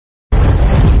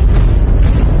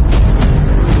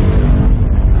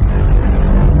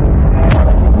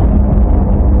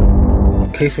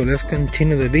Okay, so let's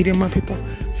continue the video, my people.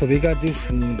 So we got these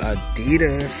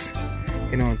Adidas,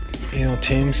 you know,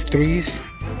 Tim's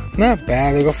 3s. Not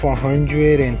bad. They go for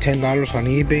 $110 on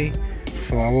eBay.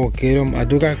 So I will get them. I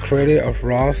do got credit of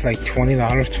Ross, like $20,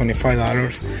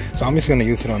 $25. So I'm just gonna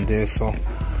use it on this. So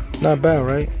not bad,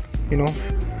 right? You know,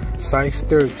 size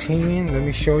 13. Let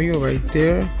me show you right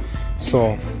there.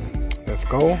 So let's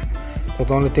go. That's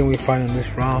the only thing we find in this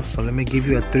Ross. So let me give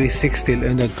you a 360.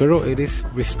 And the girl, it is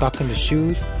restocking the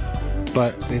shoes,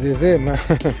 but this is it, man.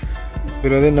 But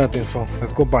other than nothing. So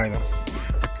let's go buy them.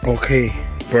 Okay,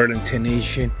 Burlington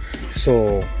Nation.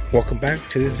 So welcome back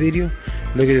to this video.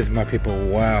 Look at this, my people.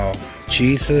 Wow,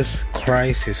 Jesus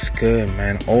Christ is good,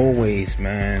 man. Always,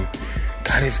 man.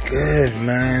 God is good,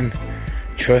 man.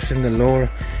 Trust in the Lord,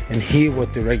 and He will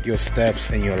direct your steps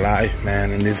in your life,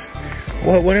 man. And this,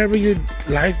 whatever your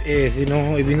life is, you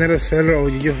know, if you're not a seller or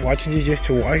you're just watching it just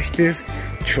to watch this,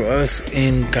 trust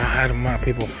in God, my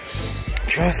people.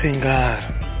 Trust in God.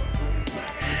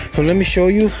 So let me show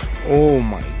you. Oh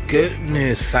my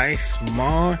goodness, size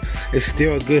small. It's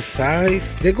still a good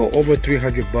size. They go over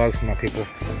 $300, my people.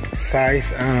 Size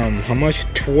how much?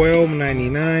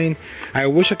 $12.99. I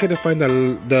wish I could find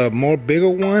the more bigger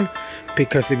one,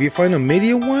 because if you find a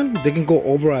medium one, they can go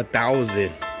over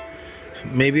 $1,000.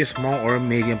 Maybe a small or a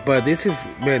medium, but this is,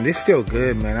 man, this is still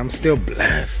good, man. I'm still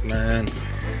blessed, man.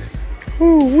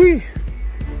 Ooh-wee.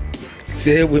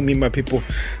 Say it with me, my people.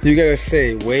 You gotta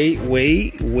say, wait.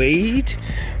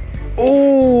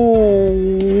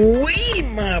 Oh, wait,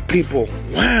 my people.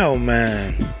 Wow,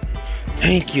 man.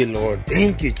 Thank you, Lord.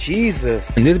 Thank you, Jesus.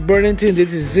 And this Burlington,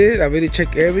 this is it. I already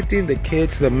checked everything. The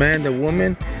kids, the man, the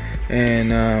woman.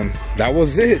 And that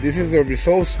was it. This is the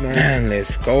results, man. Man,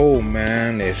 let's go,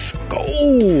 man. Let's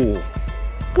go.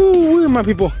 Woo, my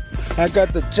people. I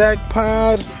got the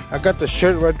jackpot. I got the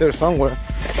shirt right there somewhere.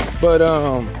 But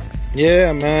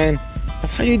yeah, man.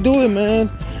 That's how you do it, man.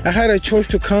 I had a choice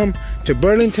to come to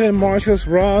Burlington, Marshalls,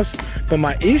 Ross, but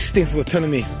my instincts was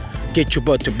telling me, get your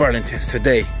butt to Burlington's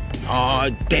today. All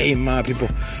day, my people.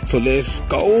 So let's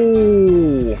go.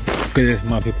 Look at this,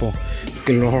 my people.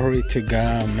 Glory to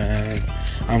God, man.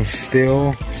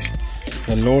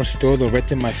 The Lord still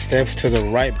directing my steps to the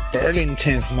right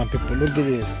Burlington's, my people. Look at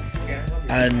this.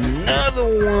 Another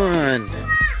one.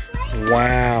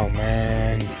 Wow,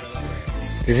 man.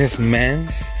 This is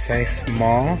men's, size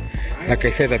small. Like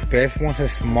I said, the best ones are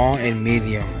small and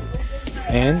medium.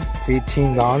 And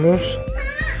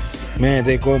 $15. Man,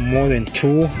 they go more than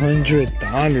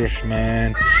 $200,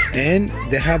 man. And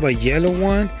they have a yellow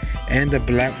one and the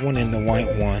black one and the white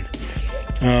one.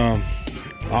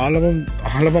 All of them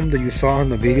that you saw in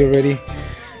the video already.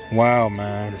 Wow,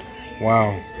 man.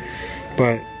 Wow.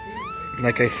 But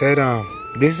like I said,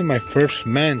 this is my first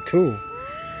man too.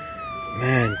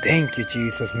 Man, thank you,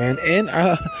 Jesus, man. And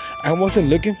I wasn't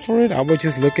looking for it. I was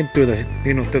just looking through the,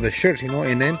 through the shirts,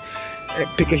 and then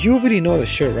because you already know the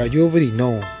shirt, right? You already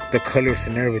know the colors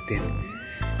and everything.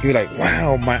 You're like,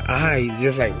 wow, my eye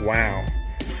just like, wow,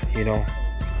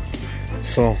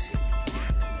 So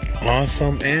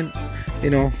awesome. And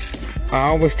I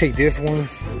always take this one.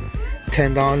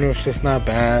 $10, it's not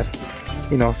bad.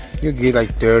 You get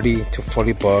like $30 to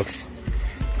 $40.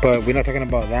 But we're not talking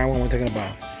about that one. We're talking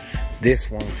about this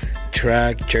one's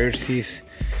track jerseys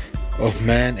of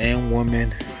man and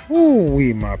woman.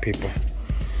 Ooh, my people.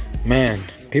 Man,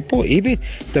 people, even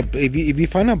if you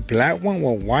find a black one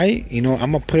with white, I'm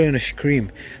gonna put it in a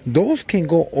screen. Those can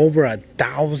go over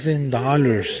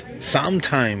 $1,000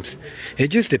 sometimes. It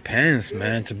just depends,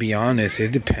 man. To be honest,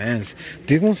 it depends.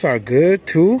 These ones are good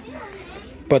too,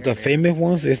 but the famous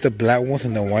ones is the black ones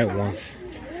and the white ones.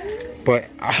 But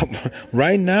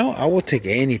right now, I will take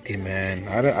anything, man.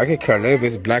 I can care less if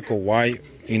it's black or white,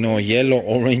 yellow,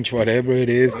 orange, whatever it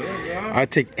is. I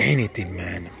take anything,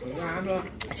 man.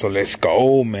 So let's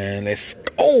go, man. Let's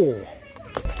go.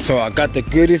 So I got the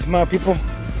goodies, my people.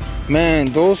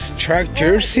 Man, those track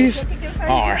jerseys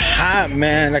are hot,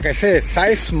 man. Like I said,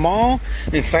 size small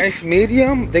and size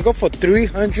medium, they go for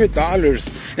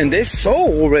 $300. And they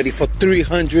sold already for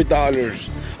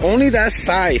 $300. Only that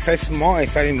size small and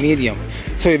size medium.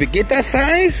 So if you get that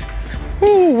size,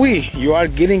 you are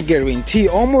getting guaranteed,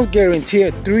 almost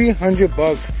guaranteed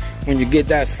 $300 when you get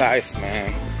that size,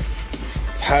 man.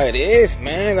 That's how it is,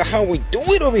 man. That's how we do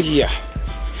it over here.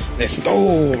 Let's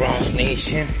go, Ross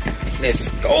Nation. Let's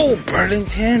go,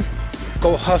 Burlington.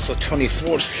 Go hustle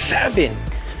 24/7.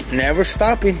 Never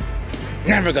stopping.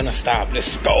 Never gonna stop.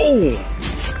 Let's go.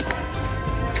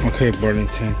 Okay,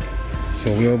 Burlington.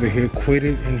 So we over here quit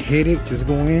it and hit it. Just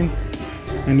go in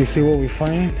and you see what we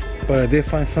find. But I did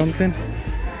find something.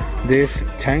 This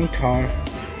tank top,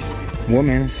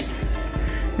 women's,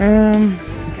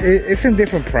 It's in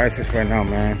different prices right now,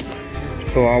 man.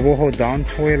 So I will hold on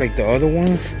to it like the other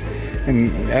ones.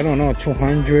 And I don't know,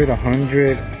 200,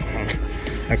 100.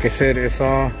 Like I said, it's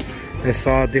all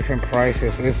different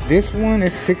prices. This one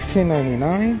is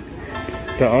 $16.99.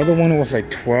 The other one was like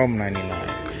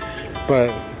 $12.99.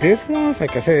 But this one's,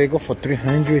 like I said, they go for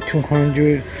 300,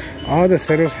 200. All the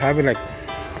sellers have it like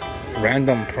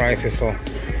random prices. So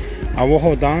I will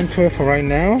hold on to it for right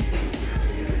now.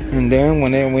 And then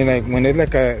when it's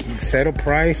like a settled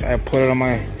price, I put it on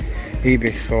my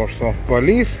eBay store. So, but at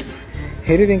least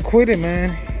hit it and quit it,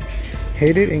 man.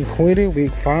 Hit it and quit it. We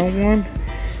found one.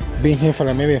 Been here for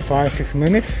like maybe 5-6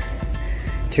 minutes.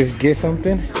 Just get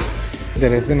something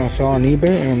that is gonna sell on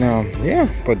eBay, and yeah.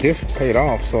 But this paid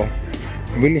off, so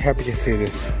I'm really happy to see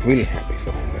this. Really happy.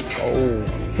 So let's go.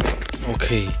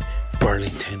 Okay,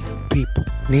 Burlington people,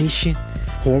 nation,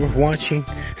 whoever's watching.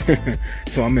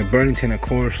 So I'm in Burlington, of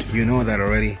course. You know that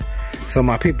already. So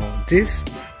my people, this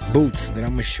boots that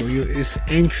I'm gonna show you is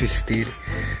interested.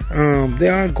 They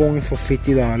are going for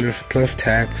 $50 plus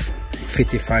tax,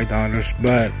 $55,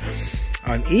 but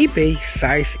on eBay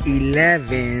size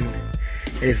 11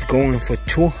 is going for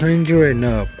 $200 and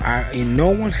up. And no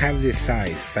one have this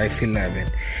size 11.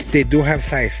 They do have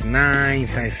size 9,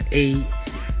 size 8,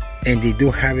 and they do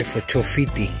have it for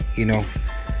 $250, you know.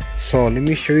 So let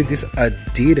me show you this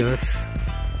Adidas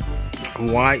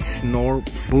white snow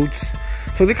boots.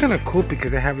 So they're kind of cool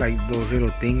because they have like those little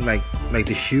things like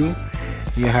the shoe.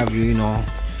 You have, you know,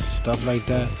 stuff like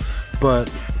that. But,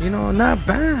 you know, not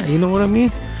bad. You know what I mean?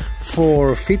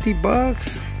 For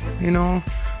 $50, you know.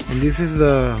 And this is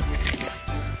the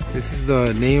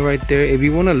name right there. If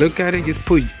you want to look at it, just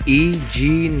put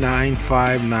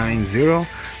EG9590.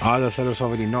 All the sellers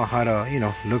already know how to, you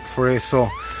know, look for it. So,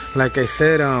 like I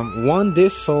said,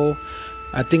 this sold,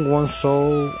 I think one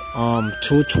sold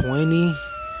 $220.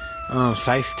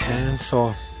 Size 10,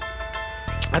 so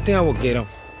I think I will get them.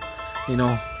 You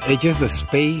know, it's just the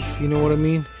space, you know what I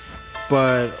mean?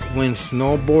 But when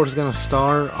snowboard's gonna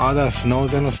start, all that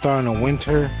snow's gonna start in the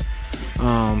winter,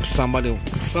 somebody's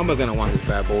gonna want these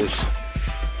bad boys,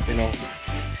 you know.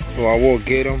 So I will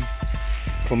get them.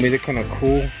 For me, they're kind of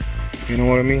cool, you know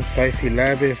what I mean? Size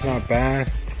 11, it's not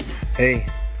bad. Hey,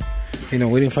 you know,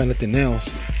 we didn't find nothing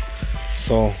else,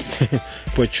 so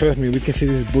but trust me, we can see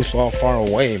these boots all far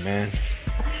away, man.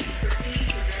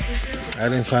 I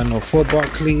didn't find no football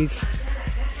cleats.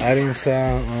 I didn't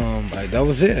sell, that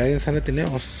was it. I didn't sell nothing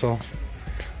else. So,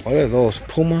 what are those?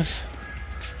 Pumas?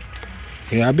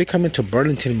 Yeah, I'll be coming to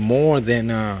Burlington more than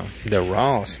the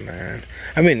Ross, man.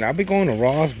 I mean, I'll be going to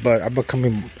Ross, but I'll be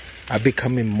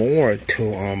coming more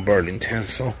to Burlington.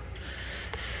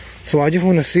 So I just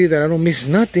want to see that I don't miss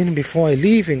nothing before I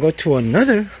leave and go to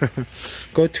another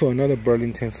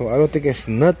Burlington. So I don't think it's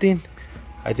nothing.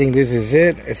 I think this is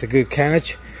it. It's a good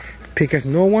catch because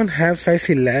no one has size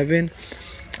 11.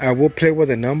 I will play with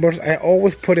the numbers. I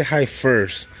always put it high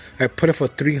first. I put it for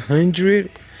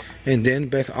 300 and then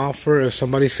best offer. If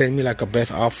somebody send me like a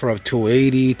best offer of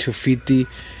 280, 250,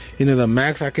 you know, the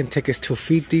max I can take is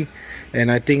 250.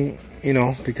 And I think, you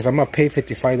know, because I'm gonna pay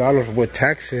 $55 with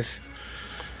taxes.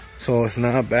 So it's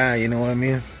not bad, you know what I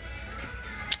mean?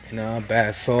 Not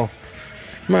bad. So,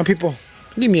 my people,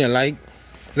 leave me a like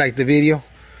the video,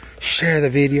 share the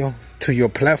video to your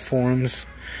platforms.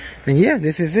 And yeah,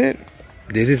 this is it.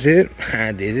 This is it.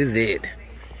 This is it.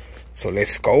 So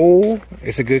let's go.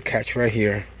 It's a good catch right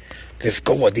here. Let's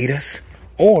go Adidas,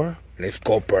 or let's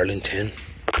go Burlington.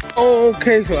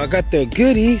 Okay, so I got the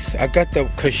goodies. I got the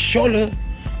cashola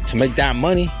to make that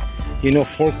money. You know,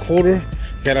 4/4.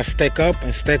 Gotta stack up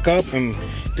and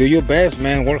do your best,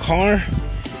 man. Work hard.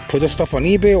 Put the stuff on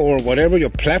eBay or whatever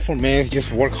your platform is.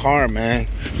 Just work hard, man.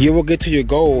 You will get to your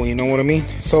goal, you know what I mean?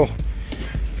 So,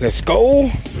 let's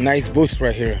go. Nice boost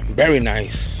right here. Very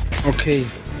nice. Okay,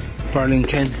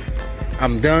 Burlington.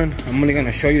 I'm done. I'm only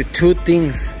gonna show you 2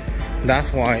 things.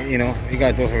 That's why, you know, you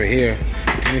got those over here.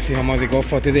 Let me see how much they go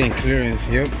for today in clearance.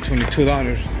 Yep,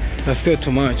 $22. That's still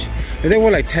too much. If they were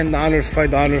like $10,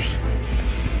 $5,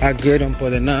 I get them,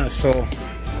 but they're not. So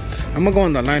I'm gonna go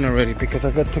on the line already because I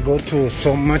got to go to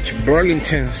so much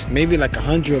Burlingtons, maybe like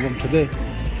 100 of them today.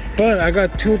 But I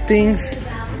got 2 things.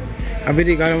 I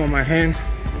already got them on my hand.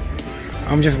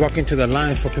 I'm just walking to the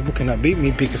line so people cannot beat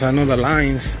me because I know the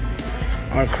lines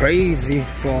are crazy.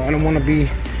 So I don't want to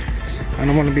be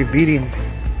beating.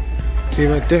 See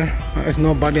right there? There's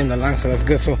nobody in the line, so that's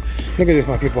good. So look at this,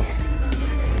 my people.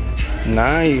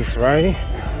 Nice, right?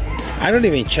 I don't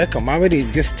even check them. I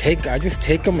just take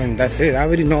them and that's it. I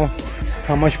already know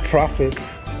how much profit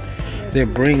they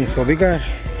bring. So we got,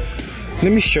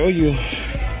 let me show you.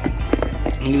 Look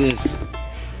at this.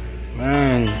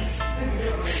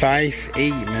 size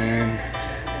 8, man.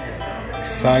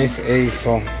 Size 8.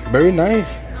 So very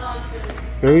nice.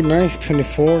 Very nice.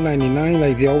 $24.99,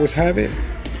 like they always have it.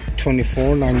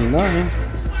 $24.99.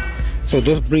 So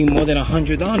those bring more than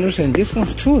 $100, and this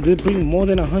ones too, they bring more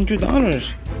than $100.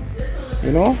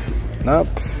 You know, not,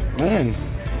 man,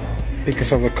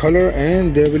 because of the color,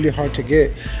 and they're really hard to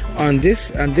get. On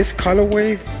this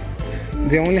colorway,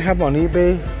 they only have on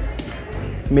eBay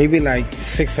maybe like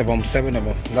 6 of them, 7 of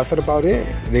them. That's about it.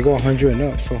 They go 100 and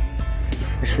up, so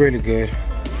it's really good.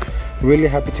 Really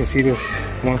happy to see this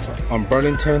once on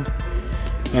Burlington.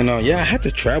 And yeah, I had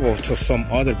to travel to some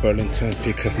other Burlingtons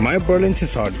because my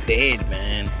Burlingtons are dead,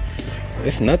 man.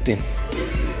 It's nothing.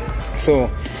 So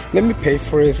let me pay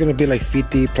for it. It's gonna be like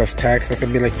 50 plus tax. That's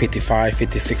gonna be like $55,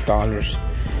 $56,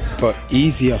 but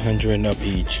easy 100 and up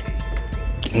each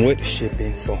with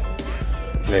shipping. So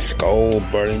let's go,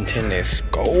 Burlington. Let's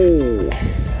go.